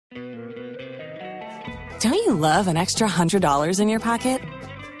Don't you love an extra $100 in your pocket?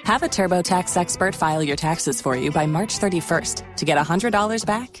 Have a TurboTax expert file your taxes for you by March 31st to get $100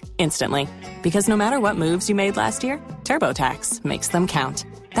 back instantly. Because no matter what moves you made last year, TurboTax makes them count.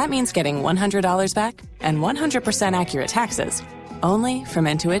 That means getting $100 back and 100% accurate taxes, only from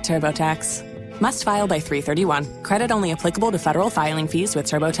Intuit TurboTax. Must file by 3/31. Credit only applicable to federal filing fees with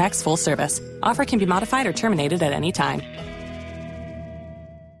TurboTax full service. Offer can be modified or terminated at any time.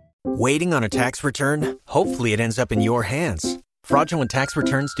 Waiting on a tax return? Hopefully it ends up in your hands. Fraudulent tax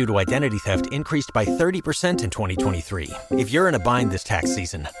returns due to identity theft increased by 30% in 2023. If you're in a bind this tax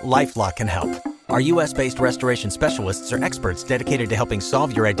season, LifeLock can help. Our U.S.-based restoration specialists are experts dedicated to helping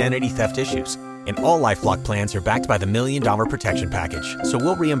solve your identity theft issues. And all LifeLock plans are backed by the $1 Million Protection Package. So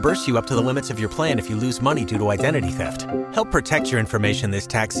we'll reimburse you up to the limits of your plan if you lose money due to identity theft. Help protect your information this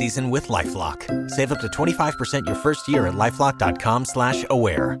tax season with LifeLock. Save up to 25% your first year at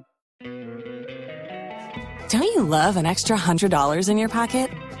LifeLock.com/aware. Don't you love an extra $100 in your pocket?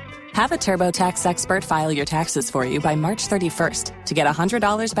 Have a TurboTax expert file your taxes for you by March 31st to get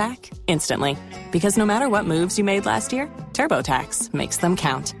 $100 back instantly. Because no matter what moves you made last year, TurboTax makes them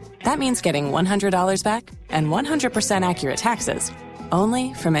count. That means getting $100 back and 100% accurate taxes,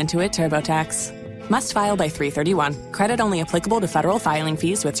 only from Intuit TurboTax. Must file by 3/31. Credit only applicable to federal filing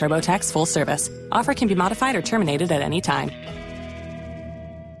fees with TurboTax full service. Offer can be modified or terminated at any time.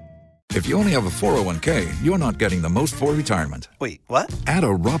 If you only have a 401k, you're not getting the most for retirement. Wait, what? Add a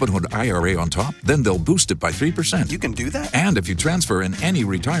Robinhood IRA on top, then they'll boost it by 3%. You can do that? And if you transfer in any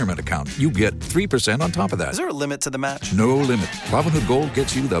retirement account, you get 3% on top of that. Is there a limit to the match? No limit. Robinhood Gold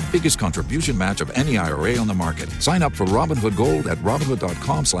gets you the biggest contribution match of any IRA on the market. Sign up for Robinhood Gold at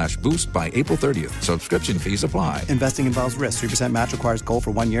Robinhood.com/boost by April 30th. Subscription fees apply. Investing involves risk. 3% match requires gold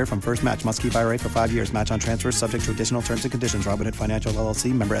for 1 year from first match. Must keep IRA for 5 years. Match on transfers subject to additional terms and conditions. Robinhood Financial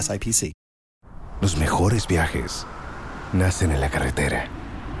LLC, member SIPC. Los mejores viajes nacen en la carretera,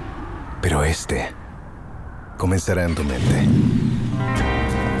 pero este comenzará en tu mente.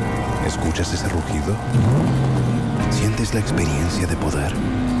 ¿Escuchas ese rugido? ¿Sientes la experiencia de poder?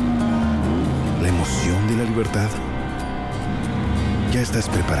 ¿La emoción de la libertad? Ya estás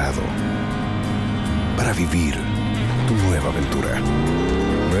preparado para vivir tu nueva aventura.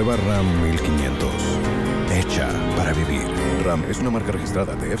 Nueva RAM 1500. Hecha para vivir. RAM es una marca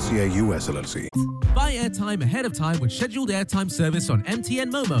registrada de FCI US LLC. Buy airtime ahead of time with scheduled airtime service on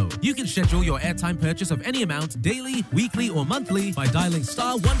MTN Momo. You can schedule your airtime purchase of any amount, daily, weekly, or monthly by dialing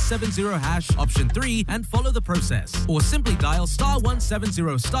 *170# option 3 and follow the process. Or simply dial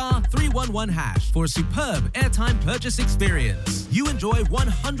 *170*311# for a superb airtime purchase experience. You enjoy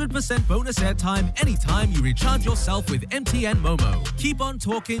 100% bonus airtime anytime you recharge yourself with MTN Momo. Keep on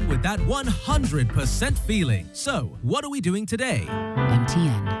talking with that 100% feeling. So, what are we doing today?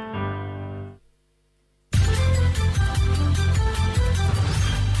 MTN.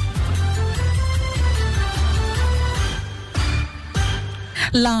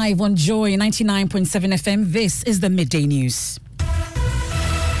 Live on Joy 99.7 FM, this is the Midday News.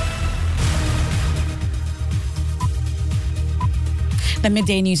 The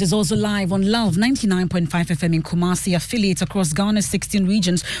Midday News is also live on Love 99.5 FM in Kumasi, affiliates across Ghana's 16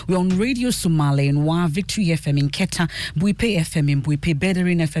 regions. We're on Radio Somali in Wa, Victory FM in Keta, Buipe FM in Buipe,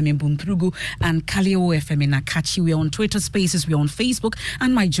 Bederin FM in Buntrugu, and Kaleo FM in Akachi. We're on Twitter Spaces, we're on Facebook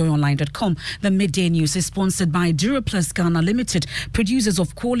and myjoyonline.com. The Midday News is sponsored by Duraplus Ghana Limited, producers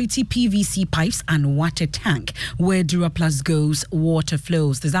of quality PVC pipes and water tank. Where Duraplus goes, water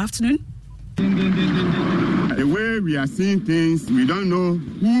flows. This afternoon, the way we are seeing things, we don't know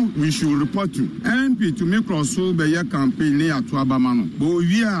who we should report to. MP to make us so be a campaign near to Abamano. But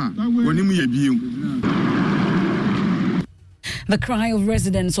we are the cry of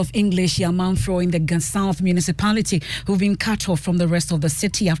residents of Ngleshie Amanfro in the South municipality who've been cut off from the rest of the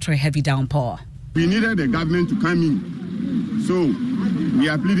city after a heavy downpour. We needed the government to come in. So we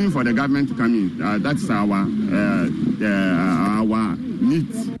are pleading for the government to come in. That's our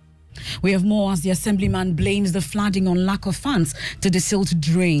needs. We have more as the Assemblyman blames the flooding on lack of funds to desilt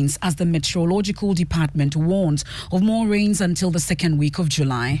drains as the Meteorological Department warns of more rains until the second week of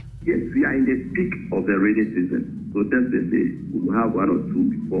July. Yes, we are in the peak of the rainy season. So definitely we'll have one or two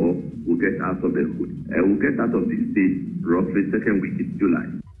before we'll get out of the hood. We'll get out of this stage roughly second week in July.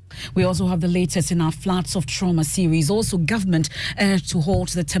 We also have the latest in our Floods of Trauma series. Also, government to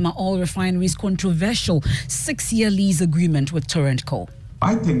halt the Tema Oil Refinery's controversial 6-year lease agreement with Torrent Coal.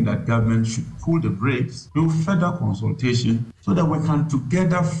 I think that government should pull the brakes, do further consultation so that we can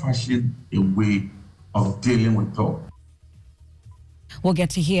together fashion a way of dealing with talk. We'll get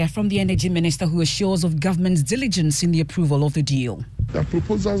to hear from the Energy Minister, who assures of government's diligence in the approval of the deal. There are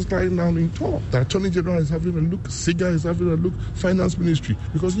proposals lying down in talk. The Attorney General is having a look, SIGA is having a look, Finance Ministry.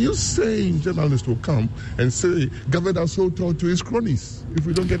 Because you're saying journalists will come and say government has sold out to its cronies if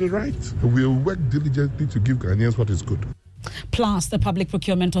we don't get it right. We'll work diligently to give Ghanaians what is good. Plus, the Public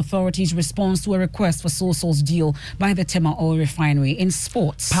Procurement Authority's response to a request for Soul's deal by the Tema Oil Refinery. In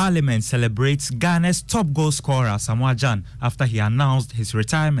sports, Parliament celebrates Ghana's top goal scorer, Samoa Gyan, after he announced his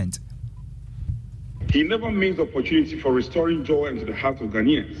retirement. He never missed the opportunity for restoring joy into the heart of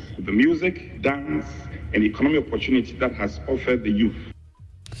Ghanaians with the music, dance, and economic opportunity that has offered the youth.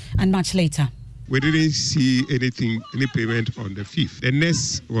 And much later, we didn't see any payment on the 5th. The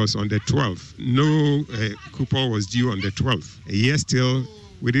next was on the 12th. No coupon was due on the 12th. A year still,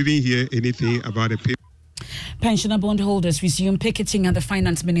 we didn't hear anything about the payment. Pensioner bondholders resume picketing at the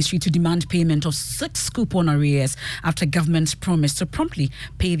Finance Ministry to demand payment of 6 coupon arrears after government's promise to promptly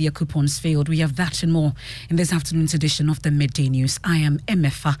pay their coupons failed. We have that and more in this afternoon's edition of the Midday News. I am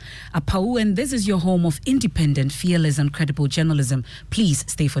Emefa Apau, and this is your home of independent, fearless and credible journalism. Please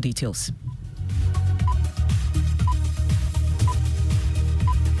stay for details.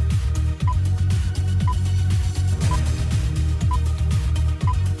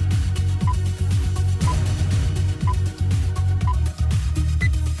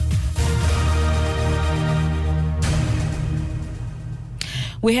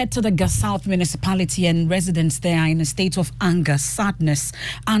 We head to the South municipality, and residents there are in a state of anger, sadness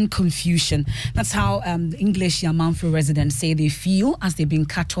and confusion. That's how Ngleshie Amanfro residents say they feel as they've been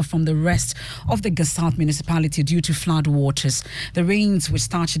cut off from the rest of the South municipality due to flood waters. The rains, which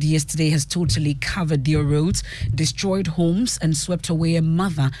started yesterday, has totally covered their roads, destroyed homes and swept away a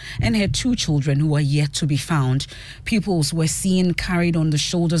mother and her 2 children who are yet to be found. Pupils were seen carried on the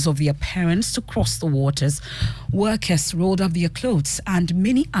shoulders of their parents to cross the waters. Workers rolled up their clothes, and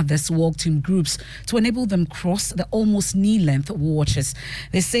many others walked in groups to enable them cross the almost knee-length waters.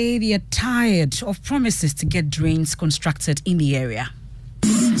 They say they are tired of promises to get drains constructed in the area.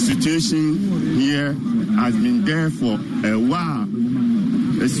 The situation here has been there for a while.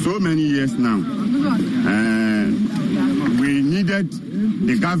 It's so many years now. We needed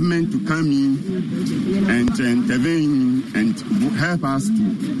the government to come in and intervene and help us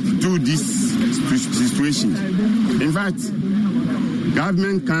to do this situation. In fact,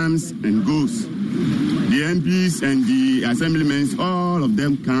 government comes and goes. The MPs and the assemblymen, all of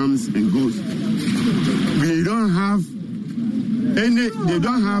them comes and goes. They don't have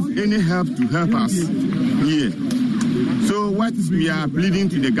any help to help us here. So what we are pleading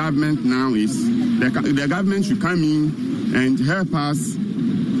to the government now is the government should come in and help us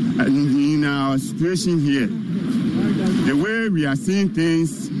in our situation here. The way we are seeing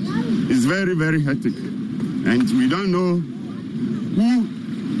things is very, very hectic, and we don't know who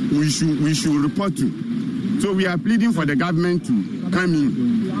we should report to. So we are pleading for the government to come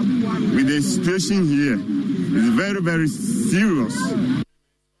in with the situation here. It's very, very serious.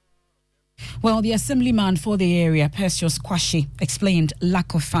 Well, the assemblyman for the area, Perseus Kwashi, explained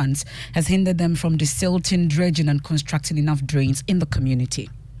lack of funds has hindered them from desilting, dredging and constructing enough drains in the community.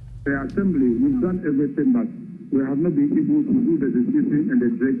 The assembly, we've done everything, but we have not been able to do the desilting and the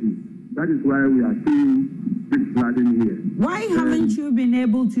dredging. That is why we are seeing big flooding here. Why haven't you been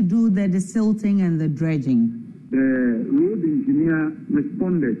able to do the desilting and the dredging? The road engineer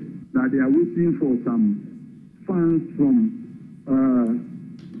responded that they are waiting for some funds from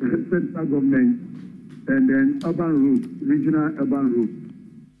central government and then urban roads, regional urban roads,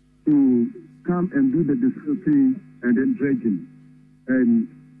 to come and do the desilting and then dredging. And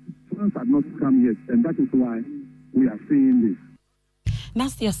funds have not come yet, and that is why we are seeing this.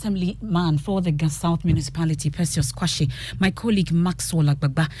 That's the assemblyman for the South municipality, Perseus Kwashi. My colleague Maxwell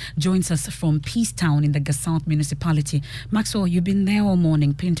Agbagba joins us from Peacetown in the South municipality. Maxwell, you've been there all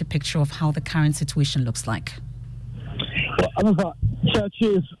morning. Paint a picture of how the current situation looks like. Well,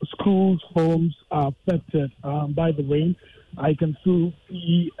 churches, schools, homes are affected by the rain. I can still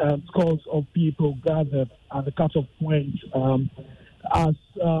see scores of people gathered at the cut-off point. As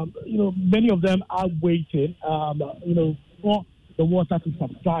many of them are waiting, for the water to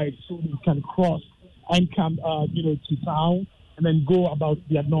subside so they can cross and come, to town and then go about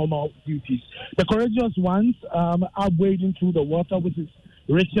their normal duties. The courageous ones are wading through the water, which is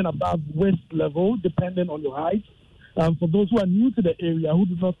reaching above waist level, depending on your height. For those who are new to the area, who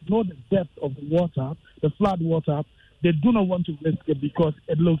do not know the depth of the water, the flood water, they do not want to risk it because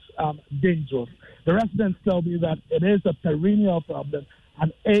it looks dangerous. The residents tell me that it is a perennial problem,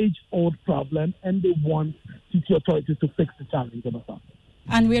 an age-old problem, and they want city authorities to fix the challenge.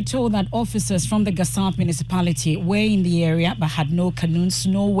 And we're told that officers from the Gassant municipality were in the area but had no canoes,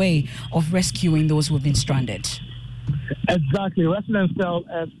 no way of rescuing those who have been stranded. Exactly. Residents tell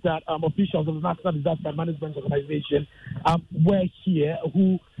us that officials of the National Disaster Management Organization were here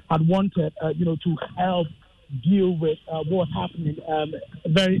who had wanted, to help deal with what was happening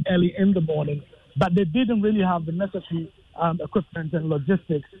very early in the morning, but they didn't really have the necessary equipment and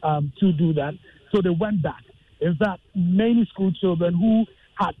logistics to do that, so they went back. In fact, many school children who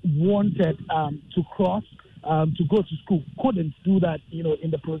had wanted to cross to go to school couldn't do that,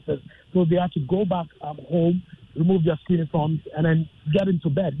 in the process, so they had to go back home, remove their school uniforms, and then get into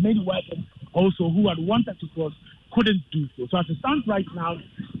bed. Many workers also who had wanted to cross couldn't do so. So as it stands right now,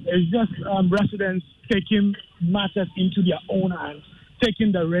 it's just residents taking matters into their own hands,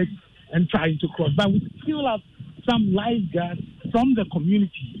 taking the risk and trying to cross. But we still have some lifeguards from the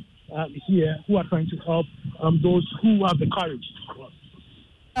community here who are trying to help those who have the courage to cross.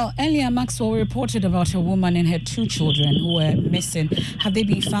 Well, earlier, Maxwell reported about a woman and her 2 children who were missing. Have they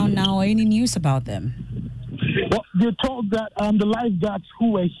been found now, or any news about them? Well, they're told that the lifeguards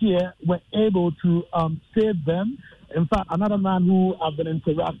who were here were able to save them. In fact, another man who I've been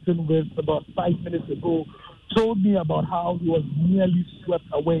interacting with about 5 minutes ago told me about how he was nearly swept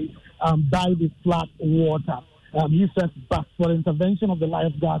away by the flood water. He says, but for the intervention of the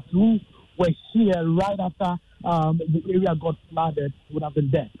lifeguards who were here right after the area got flooded, would have been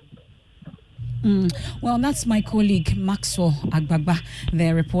dead. Well, that's my colleague Maxwell Agbagba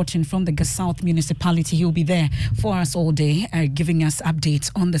there reporting from the Gassant municipality. He'll be there for us all day, giving us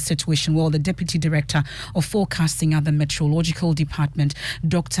updates on the situation. Well, the Deputy Director of Forecasting at the Meteorological Department,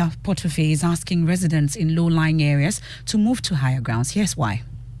 Dr. Potofe, is asking residents in low-lying areas to move to higher grounds. Here's why.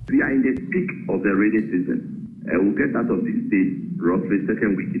 We are in the peak of the rainy season. We'll get out of this stage roughly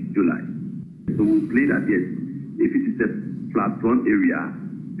second week in July. So we'll play that, yes, if it is a flat-front area,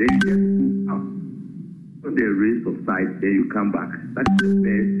 then you get move out. When the rain subsides, then you come back. That's the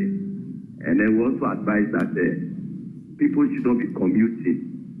best thing. And then we also advise that people should not be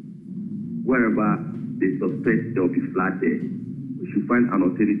commuting wherever they suspect there will be flood there. We should find an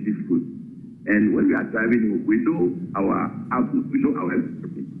alternative route. And when we are driving, we know our outlook, we know our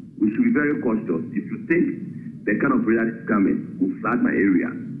everything. We should be very cautious. If you think the kind of rain that is coming will flood my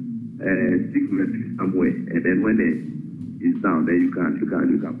area, seek refuge somewhere, and then when it's down, then you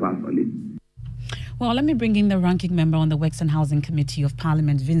can pass on it. Well, let me bring in the ranking member on the Works and Housing Committee of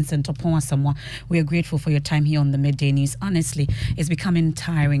Parliament, Vincent Opowasamwa. We are grateful for your time here on the Midday News. Honestly, it's becoming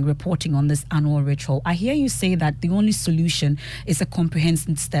tiring reporting on this annual ritual. I hear you say that the only solution is a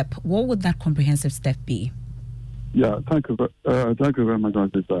comprehensive step. What would that comprehensive step be? Yeah, thank you very much,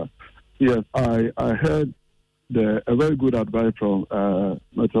 Sister. Yes, I heard a very good advice from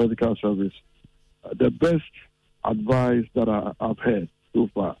Meteorological Service. The best advice that I've heard so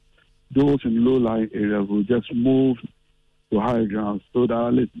far, those in low-lying areas will just move to higher ground so that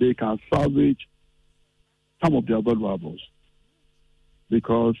at least they can salvage some of their valuables.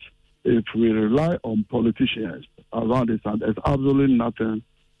 Because if we rely on politicians around this, there's absolutely nothing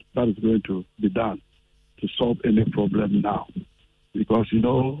that is going to be done to solve any problem now. Because,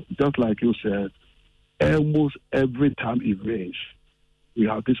 just like you said, almost every time it rains, we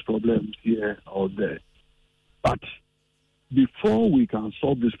have these problems here or there. But before we can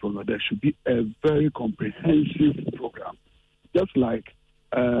solve this problem, there should be a very comprehensive program. Just like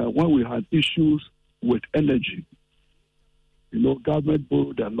when we had issues with energy, government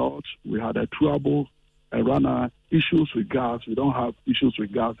borrowed a lot. We had a trouble around issues with gas. We don't have issues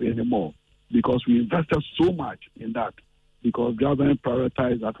with gas anymore because we invested so much in that because government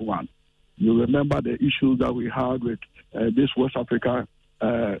prioritized that one. You remember the issues that we had with this West Africa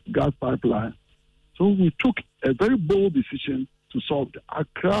gas pipeline. So we took a very bold decision to solve it.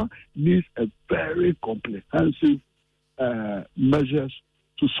 Accra needs a very comprehensive measures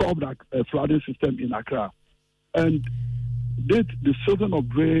to solve that flooding system in Accra. And the season of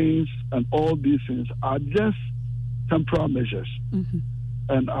rains and all these things are just temporary measures. Mm-hmm.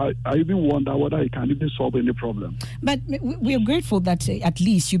 And I even wonder whether it can even solve any problem. But we are grateful that at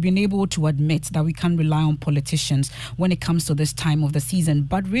least you've been able to admit that we can't rely on politicians when it comes to this time of the season.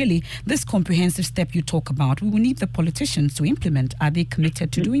 But really, this comprehensive step you talk about, we will need the politicians to implement. Are they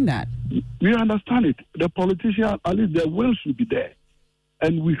committed to doing that? We understand it. The politicians, at least their will should be there.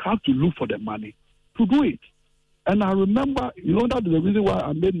 And we have to look for the money to do it. And I remember, that is the reason why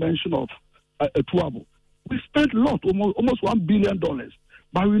I made mention of a trouble. We spent a lot, almost $1 billion.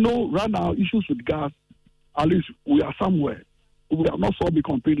 But we know right now issues with gas, at least we are somewhere. We are not solved it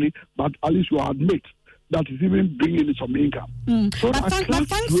completely, but at least we admit that is even bringing in some income. So but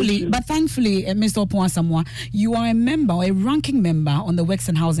thankfully, Mr. Opoasamoah, you are a member, a ranking member on the Works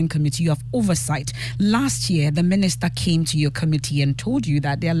and Housing Committee. You have oversight. Last year, the minister came to your committee and told you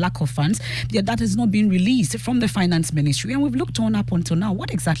that there are lack of funds, that has not been released from the finance ministry, and we've looked on up until now.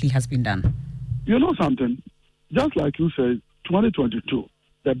 What exactly has been done? You know something? Just like you said, 2022,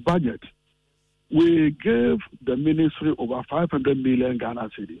 the budget, we gave the ministry over 500 million Ghana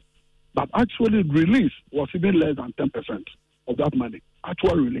cedis. But actually release was even less than 10% of that money,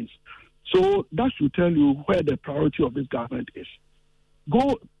 actual release. So that should tell you where the priority of this government is.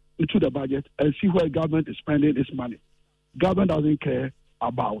 Go into the budget and see where government is spending its money. Government doesn't care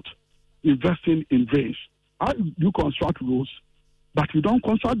about investing in drains. You construct roads, but you don't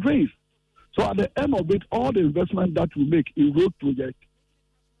construct drains. So at the end of it, all the investment that we make in road projects,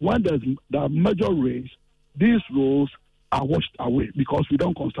 when there's the major rains, these roads are washed away because we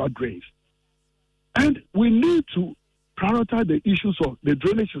don't construct drains. And we need to prioritize the issues of the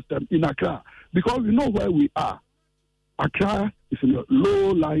drainage system in Accra because we know where we are. Accra is in a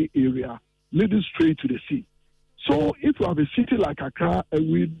low-lying area leading straight to the sea. So if we have a city like Accra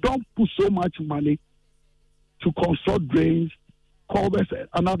and we don't put so much money to construct drains, culverts,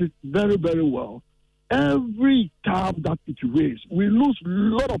 and that is very, very well, every time that it rains, we lose a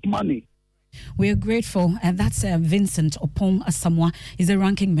lot of money. We're grateful, and that's Vincent Opoasamoah. He's a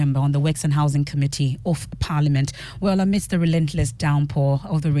ranking member on the Works and Housing Committee of Parliament. Well, amidst the relentless downpour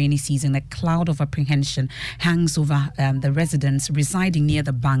of the rainy season, a cloud of apprehension hangs over the residents residing near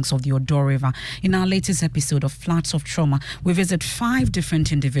the banks of the Odo River. In our latest episode of Floods of Trauma, we visit 5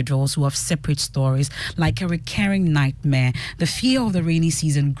 different individuals who have separate stories, like a recurring nightmare. The fear of the rainy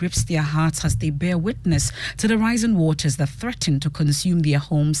season grips their hearts as they bear witness to the rising waters that threaten to consume their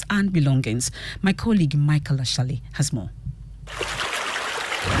homes and belongings. My colleague Michael Ashali has more.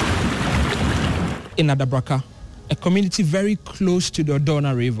 In Adabraka, a community very close to the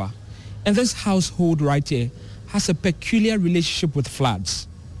Odona River, and this household right here has a peculiar relationship with floods.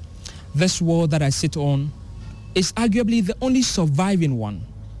 This wall that I sit on is arguably the only surviving one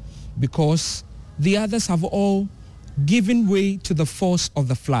because the others have all given way to the force of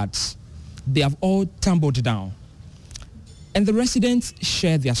the floods. They have all tumbled down. And the residents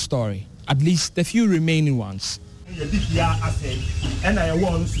share their story. At least the few remaining ones. In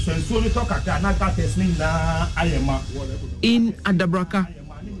Adabraka,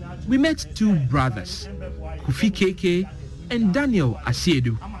 we met 2 brothers, Kofi Keke and Daniel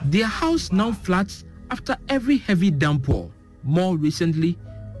Asiedu. Their house now floods after every heavy downpour. More recently,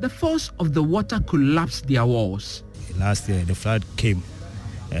 the force of the water collapsed their walls. Last year, the flood came,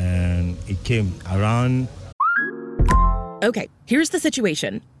 and it came around. Okay, here's the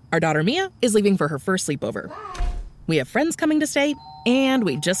situation. Our daughter Mia is leaving for her first sleepover. We have friends coming to stay, and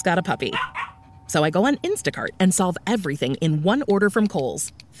we just got a puppy. So I go on Instacart and solve everything in one order from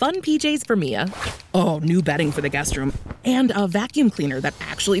Kohl's. Fun PJs for Mia, new bedding for the guest room, and a vacuum cleaner that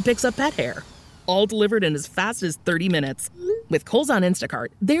actually picks up pet hair. All delivered in as fast as 30 minutes. With Kohl's on Instacart,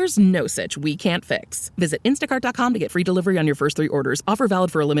 there's no such we can't fix. Visit instacart.com to get free delivery on your first 3 orders. Offer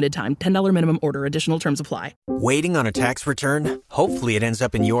valid for a limited time. $10 minimum order. Additional terms apply. Waiting on a tax return? Hopefully it ends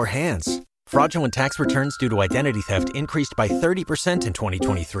up in your hands. Fraudulent tax returns due to identity theft increased by 30% in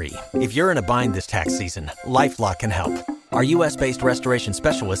 2023. If you're in a bind this tax season, LifeLock can help. Our U.S.-based restoration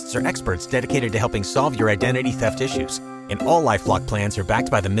specialists are experts dedicated to helping solve your identity theft issues. And all LifeLock plans are backed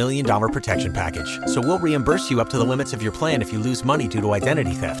by the $1 Million Protection Package. So we'll reimburse you up to the limits of your plan if you lose money due to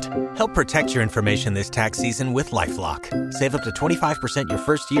identity theft. Help protect your information this tax season with LifeLock. Save up to 25% your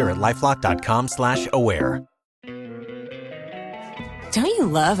first year at LifeLock.com/aware. Don't you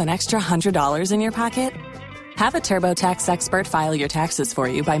love an extra $100 in your pocket? Have a TurboTax expert file your taxes for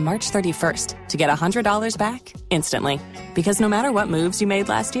you by March 31st to get $100 back instantly. Because no matter what moves you made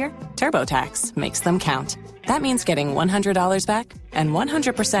last year, TurboTax makes them count. That means getting $100 back and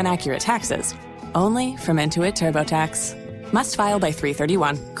 100% accurate taxes only from Intuit TurboTax. Must file by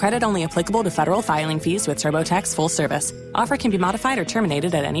 3/31. Credit only applicable to federal filing fees with TurboTax full service. Offer can be modified or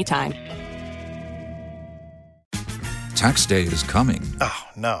terminated at any time. Tax day is coming. Oh,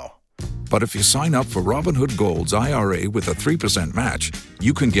 no. But if you sign up for Robinhood Gold's IRA with a 3% match,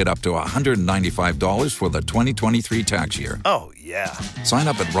 you can get up to $195 for the 2023 tax year. Oh, yeah. Sign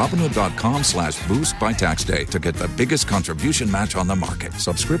up at Robinhood.com/boost by tax day to get the biggest contribution match on the market.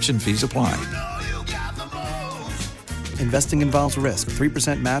 Subscription fees apply. Investing involves risk.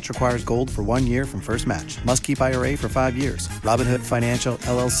 3% match requires gold for 1 year from first match. Must keep IRA for 5 years. Robinhood Financial,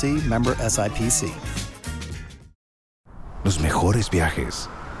 LLC, member SIPC. Los mejores viajes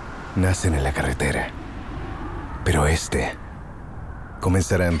nacen en la carretera, pero este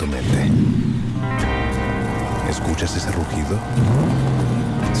comenzará en tu mente. ¿Escuchas ese rugido?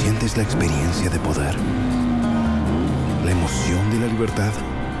 ¿Sientes la experiencia de poder? ¿La emoción de la libertad?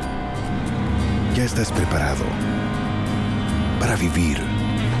 Ya estás preparado para vivir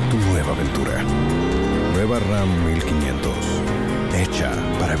tu nueva aventura. Nueva Ram 1500. Hecha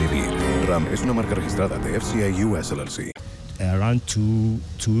para vivir. Ram es una marca registrada de FCI US LLC. Around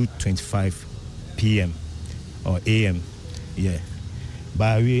 2:25 p.m. or a.m. Yeah.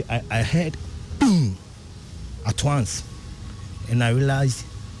 But I heard boom at once. And I realized,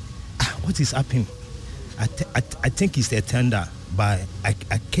 what is happening? I think it's a tender. But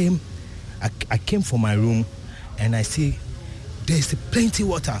I came from my room and I see there's plenty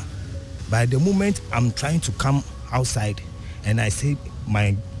water. By the moment I'm trying to come outside and I see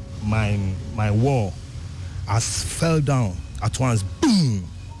my wall has fell down at once. Boom!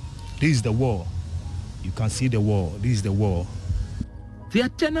 This is the wall. You can see the wall. This is the wall. Their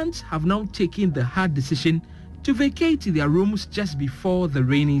tenants have now taken the hard decision to vacate their rooms just before the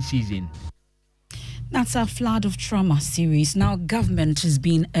rainy season. That's our Flood of Trauma series. Now, government is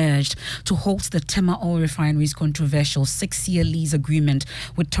being urged to halt the Tema Oil Refinery's controversial 6-year lease agreement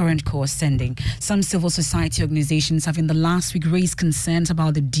with Torrentco ascending. Some civil society organizations have in the last week raised concerns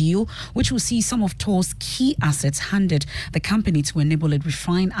about the deal, which will see some of TOR's key assets handed the company to enable it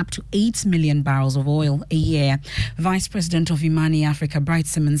refine up to 8 million barrels of oil a year. Vice President of Imani Africa, Bright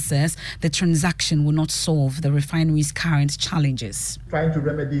Simmons, says the transaction will not solve the refinery's current challenges. Trying to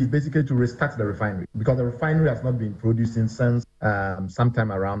remedy is basically to restart the refinery, because the refinery has not been producing since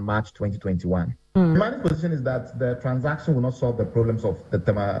sometime around March 2021. My position is that the transaction will not solve the problems of the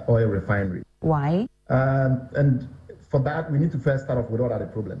Tema Oil Refinery. Why? And for that, we need to first start off with what are the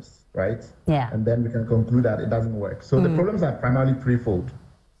problems, right? Yeah. And then we can conclude that it doesn't work. So the problems are primarily threefold.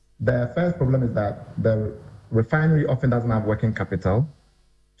 The first problem is that the refinery often doesn't have working capital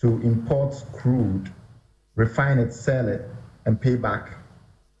to import crude, refine it, sell it, and pay back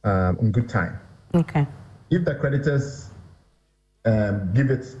in good time. Okay. If the creditors give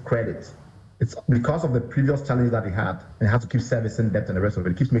it credit, it's because of the previous challenge that it had, and it has to keep servicing debt and the rest of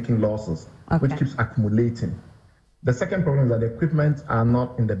it. It keeps making losses, which keeps accumulating. The second problem is that the equipment are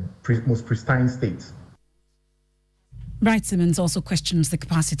not in the most pristine state. Bright Simmons also questions the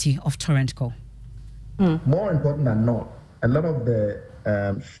capacity of Torrentco. More important than not, a lot of the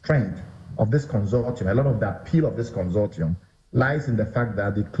strength of this consortium, a lot of the appeal of this consortium lies in the fact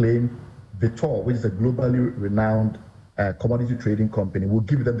that they claim Vitol, which is a globally renowned commodity trading company, will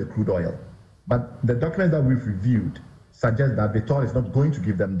give them the crude oil. But the documents that we've reviewed suggest that Vitol is not going to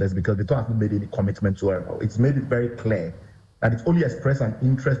give them this because Vitol has not made any commitment to it. It's made it very clear that it's only expressed an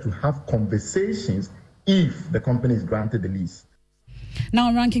interest to have conversations if the company is granted the lease.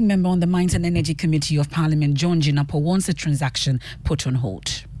 Now, ranking member on the Mines and Energy Committee of Parliament, John Jinapo, wants the transaction put on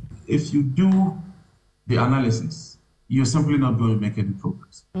hold. If you do the analysis, you're simply not going to make any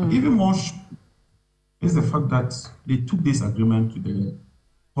progress. Even more is the fact that they took this agreement to the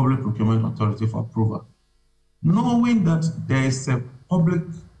Public Procurement Authority for approval, knowing that there is a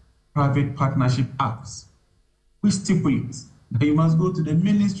Public-Private Partnership Act which stipulates that you must go to the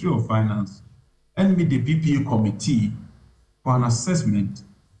Ministry of Finance and meet the PPA committee for an assessment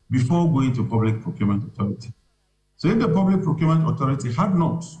before going to Public Procurement Authority. So if the Public Procurement Authority had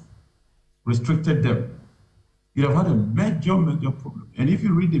not restricted them, you'd have had a major problem. And if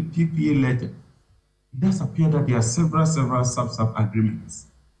you read the PPA letter, it does appear that there are several sub-agreements.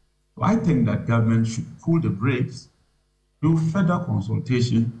 So I think that government should pull the brakes, do further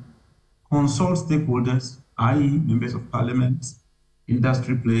consultation, consult stakeholders, i.e. members of parliament,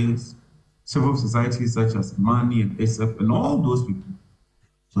 industry players, civil societies such as MANI and SF and all those people,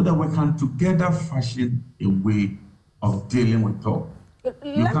 so that we can together fashion a way of dealing with TOR.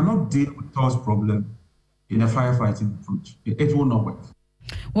 You cannot deal with TOR's problem in a firefighting approach. It will not work.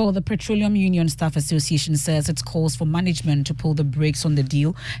 Well, the Petroleum Union Staff Association says its calls for management to pull the brakes on the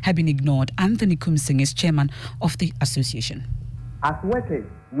deal have been ignored. Anthony Kumsing is chairman of the association. As workers,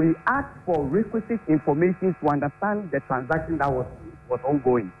 we asked for requisite information to understand the transaction that was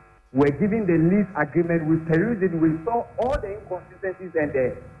ongoing. We're given the lease agreement, we perused it, we saw all the inconsistencies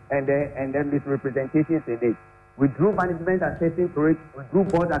and the misrepresentations in it. We drew management attention to it, we drew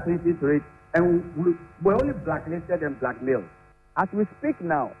board attention to it, and we only blacklisted and blackmailed. As we speak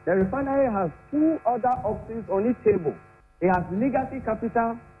now, the refinery has two other options on its table. It has legacy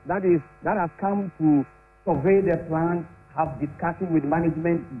capital that has come to survey the plant, have discussion with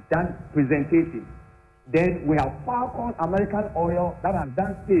management, done presentation. Then we have Falcon American Oil that has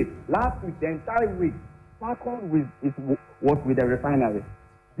done safe. Last week, the entire week, Falcon was with the refinery.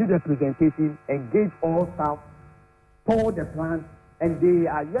 Did the presentation, engage all staff, tour the plant, and they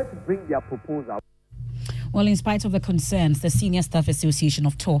are yet to bring their proposal. Well, in spite of the concerns, the Senior Staff Association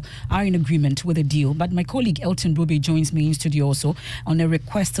of TOR are in agreement with the deal. But my colleague Elton Brobe joins me in studio also on a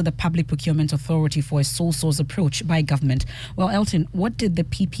request to the Public Procurement Authority for a sole source approach by government. Well, Elton, what did the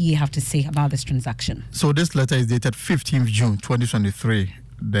PPA have to say about this transaction? So this letter is dated 15th June 2023.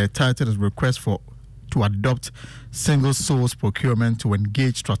 The title is Request to adopt single source procurement to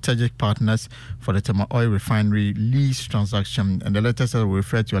engage strategic partners for the Tema Oil Refinery lease transaction. And the letter says we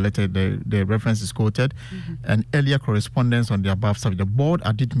refer to a letter, the reference is quoted. And earlier correspondence on the above subject. The board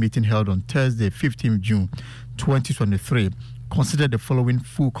at its meeting held on Thursday, 15th June 2023, considered the following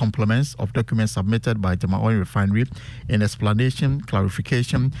full complements of documents submitted by Tema Oil Refinery in explanation,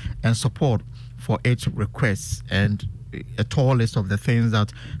 clarification, and support for its requests, and a tall list of the things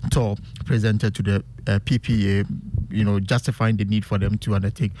that TOR presented to the PPA, justifying the need for them to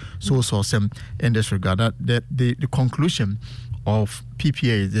undertake sole sourcing in this regard. The conclusion of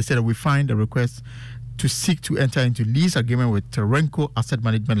PPA is they said that we find the request to seek to enter into lease agreement with Terenco Asset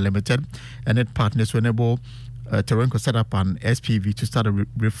Management Limited and its partners to enable Terenco set up an SPV to start a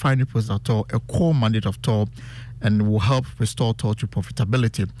refinery process at TOR, a core mandate of TOR, and will help restore TOR to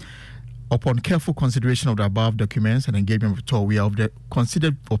profitability. Upon careful consideration of the above documents and engagement with TOR, we are of the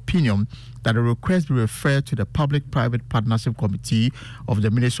considered opinion that the request be referred to the Public-Private Partnership Committee of the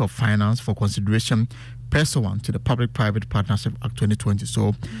Ministry of Finance for consideration pursuant to the Public-Private Partnership Act 2020.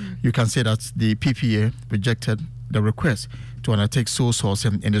 So you can say that the PPA rejected the request to undertake sole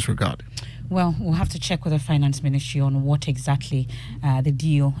sourcing in this regard. Well, we'll have to check with the Finance Ministry on what exactly the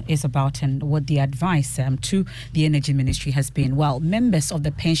deal is about and what the advice to the Energy Ministry has been. Well, members of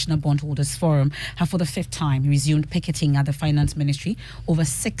the Pensioner Bondholders Forum have for the fifth time resumed picketing at the Finance Ministry over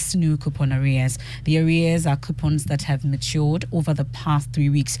 6 new coupon arrears. The arrears are coupons that have matured over the past 3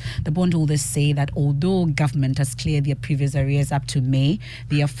 weeks. The bondholders say that although government has cleared their previous arrears up to May,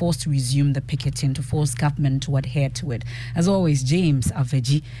 they are forced to resume the picketing to force government to adhere to it. As always, James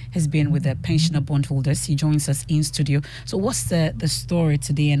Aveji has been with the Pensioner Bondholders. He joins us in studio. So what's the story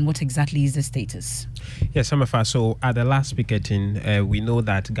today and what exactly is the status? Yes, Amafa. So at the last picketing, we know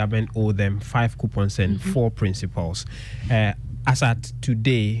that government owed them 5 coupons and 4 principals. As at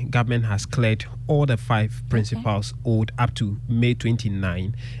today, government has cleared all the 5 principals owed up to May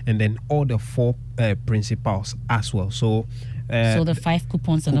 29, and then all the 4 principals as well. So the 5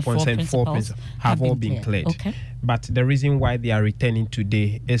 coupons and the 4 principals have all been cleared. Okay. But the reason why they are returning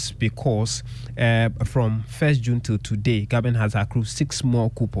today is because from 1st June till today, government has accrued 6 more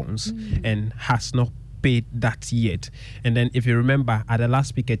coupons and has not paid that yet. And then if you remember, at the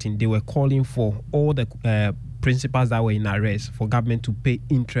last picketing, they were calling for all the principals that were in arrest for government to pay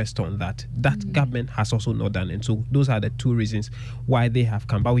interest on that. That government has also not done it. So those are the 2 reasons why they have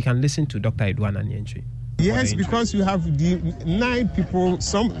come. But we can listen to Dr. Edouard Ngleshie. Yes, because you have the 9 people,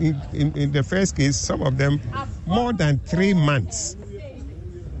 some in the first case, some of them more than 3 months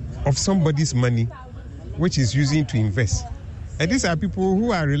of somebody's money, which is using to invest. And these are people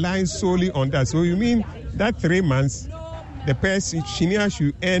who are relying solely on that. So you mean that 3 months, the person,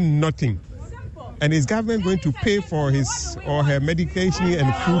 should earn nothing. And is government going to pay for his or her medication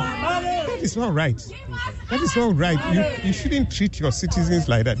and food? That is not right. That is not right. You shouldn't treat your citizens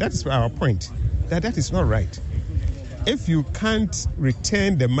like that. That is our point. That is not right. If you can't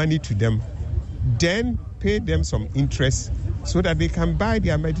return the money to them, then pay them some interest so that they can buy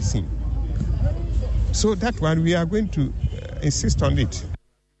their medicine. So that one, we are going to insist on it.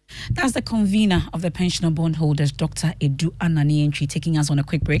 That's the convener of the Pensioner Bondholders, Dr. Edu Ananientry, taking us on a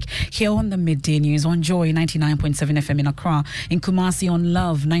quick break here on the Midday News on Joy 99.7 FM in Accra, in Kumasi on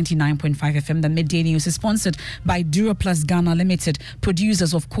Love 99.5 FM. The Midday News is sponsored by Duraplus Ghana Limited,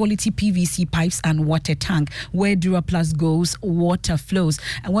 producers of quality PVC pipes and water tank. Where Duraplus goes, water flows.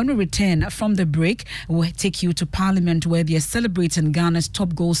 And when we return from the break, we'll take you to Parliament, where they're celebrating Ghana's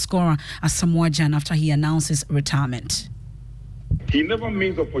top goal scorer, Asamoah Gyan, after he announces retirement. He never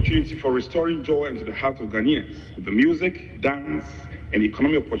missed opportunity for restoring joy into the heart of Ghanaians with the music, dance, and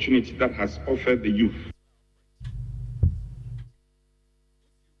economic opportunity that has offered the youth.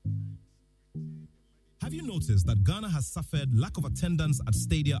 Have you noticed that Ghana has suffered lack of attendance at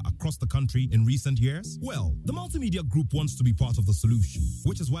stadia across the country in recent years? Well, the Multimedia Group wants to be part of the solution,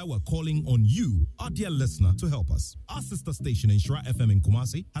 which is why we're calling on you, our dear listener, to help us. Our sister station, Nshira FM in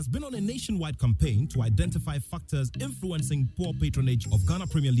Kumasi, has been on a nationwide campaign to identify factors influencing poor patronage of Ghana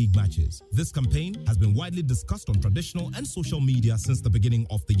Premier League matches. This campaign has been widely discussed on traditional and social media since the beginning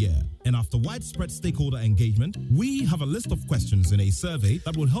of the year. And after widespread stakeholder engagement, we have a list of questions in a survey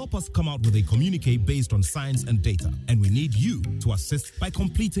that will help us come out with a communique based on on science and data, and we need you to assist by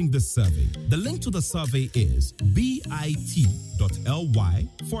completing this survey. The link to the survey is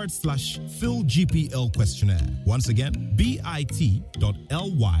bit.ly/PhilGPL questionnaire. Once again,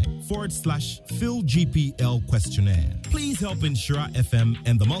 bit.ly/PhilGPL questionnaire. Please help Insura FM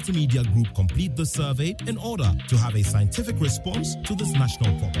and the Multimedia Group complete the survey in order to have a scientific response to this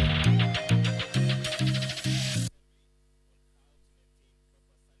national problem.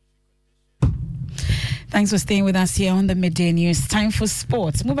 Thanks for staying with us here on the Midday News. Time for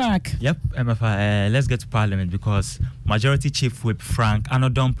sports. Mubarak. Yep, MFA, let's get to Parliament because Majority Chief Whip Frank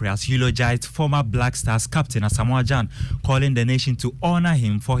Anodompre has eulogized former Black Stars captain Asamoah Gyan, calling the nation to honor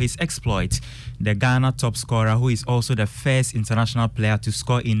him for his exploit. The Ghana top scorer, who is also the first international player to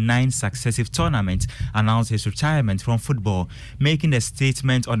score in 9 successive tournaments, announced his retirement from football. Making a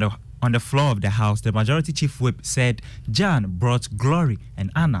statement on the floor of the House, the Majority Chief Whip said Gyan brought glory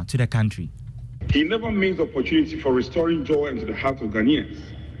and honor to the country. He never missed opportunity for restoring joy into the heart of Ghanaians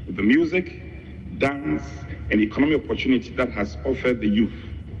with the music, dance, and economic opportunity that has offered the youth.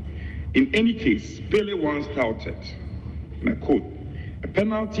 In any case, Pele once touted, and I quote, "A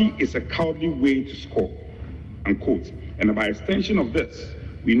penalty is a cowardly way to score," unquote. And by extension of this,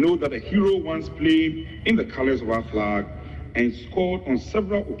 we know that a hero once played in the colors of our flag and scored on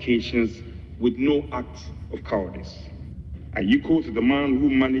several occasions with no act of cowardice. I equal to the man who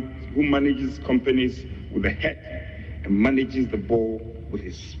manages companies with the head and manages the ball with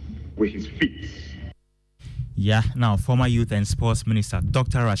his feet. Yeah, now former Youth and Sports Minister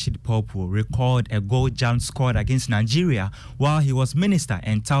Dr. Rashid Popo recalled a goal Gyan scored against Nigeria while he was minister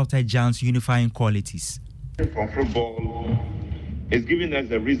and touted Gyan's unifying qualities. From football is giving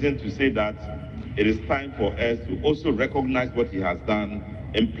us a reason to say that it is time for us to also recognize what he has done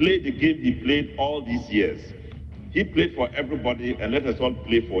and play the game he played all these years. He played for everybody, and let us all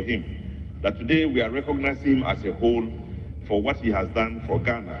play for him. That today we are recognizing him as a whole for what he has done for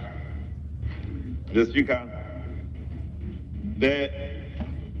Ghana. The Speaker, the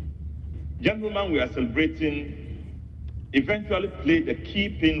gentleman we are celebrating eventually played a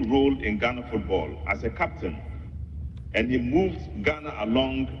keeping role in Ghana football as a captain, and he moved Ghana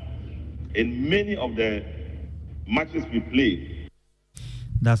along in many of the matches we played.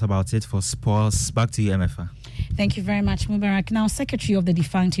 That's about it for sports. Back to you, MFA. Thank you very much, Mubarak. Now, Secretary of the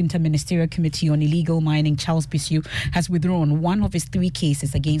defunct Interministerial Committee on Illegal Mining, Charles Bisu, has withdrawn one of his 3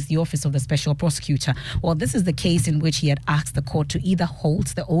 cases against the Office of the Special Prosecutor. Well, this is the case in which he had asked the court to either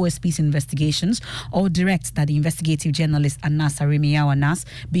halt the OSP's investigations or direct that the investigative journalist Anas Arimiyawa Anas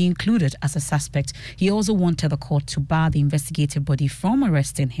be included as a suspect. He also wanted the court to bar the investigative body from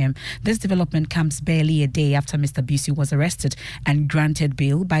arresting him. This development comes barely a day after Mr. Bisu was arrested and granted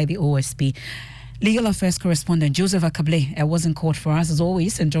bail by the OSP. Legal Affairs correspondent Joseph Akable was in court for us as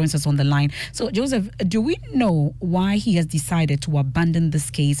always and joins us on the line. So, Joseph, do we know why he has decided to abandon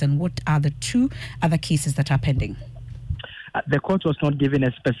this case, and what are the 2 other cases that are pending? The court was not given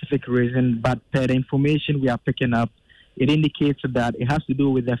a specific reason, but per the information we are picking up, it indicates that it has to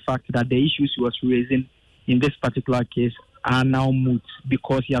do with the fact that the issues he was raising in this particular case are now moot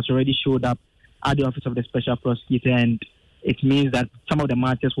because he has already showed up at the Office of the Special Prosecutor, and it means that some of the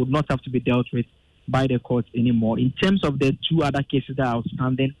matters would not have to be dealt with by the courts anymore. In terms of the 2 other cases that are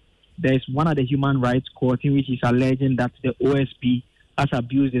outstanding, there is one at the Human Rights Court in which he's alleging that the OSP has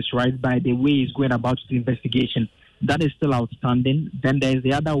abused his rights by the way he's going about the investigation. That is still outstanding. Then there is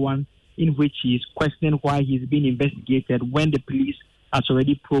the other one in which he's questioning why he's being investigated when the police has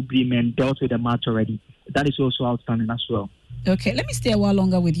already probed him and dealt with the matter already. That is also outstanding as well. Okay, let me stay a while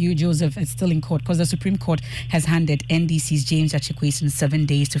longer with you, Joseph. It's still in court because the Supreme Court has handed NDC's James Achekwesin 7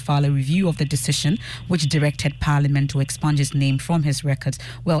 days to file a review of the decision which directed Parliament to expunge his name from his records.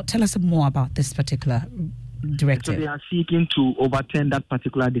 Well, tell us more about this particular directive. So they are seeking to overturn that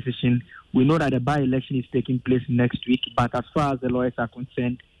particular decision. We know that the by-election is taking place next week, but as far as the lawyers are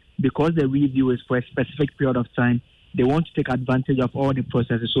concerned, because the review is for a specific period of time, they want to take advantage of all the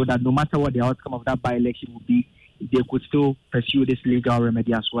processes so that no matter what the outcome of that by-election will be, they could still pursue this legal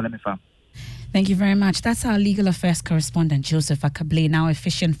remedy as well, MFA. Thank you very much. That's our legal affairs correspondent, Joseph Akable. Now,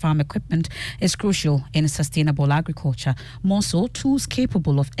 efficient farm equipment is crucial in sustainable agriculture. More so, tools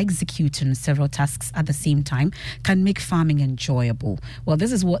capable of executing several tasks at the same time can make farming enjoyable. Well,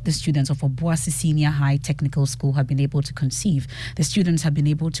 this is what the students of Obuasi Senior High Technical School have been able to conceive. The students have been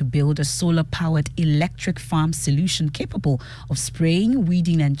able to build a solar-powered electric farm solution capable of spraying,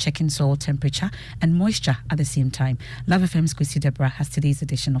 weeding, and checking soil temperature and moisture at the same time. Love FM's Kwesi Deborah has today's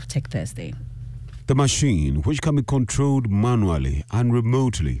edition of Tech Thursday. The machine, which can be controlled manually and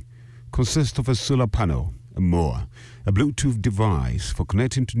remotely, consists of a solar panel a mower, a Bluetooth device for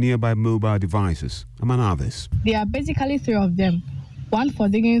connecting to nearby mobile devices, among others. There are basically 3 of them. One for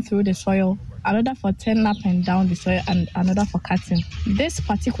digging through the soil, another for turning up and down the soil, and another for cutting. This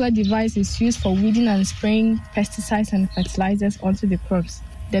particular device is used for weeding and spraying pesticides and fertilizers onto the crops.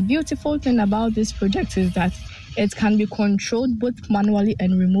 The beautiful thing about this project is that it can be controlled both manually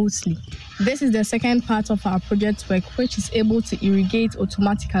and remotely. This is the second part of our project work, which is able to irrigate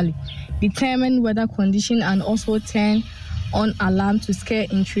automatically, determine weather condition, and also turn on alarm to scare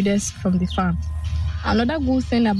intruders from the farm. Another good thing about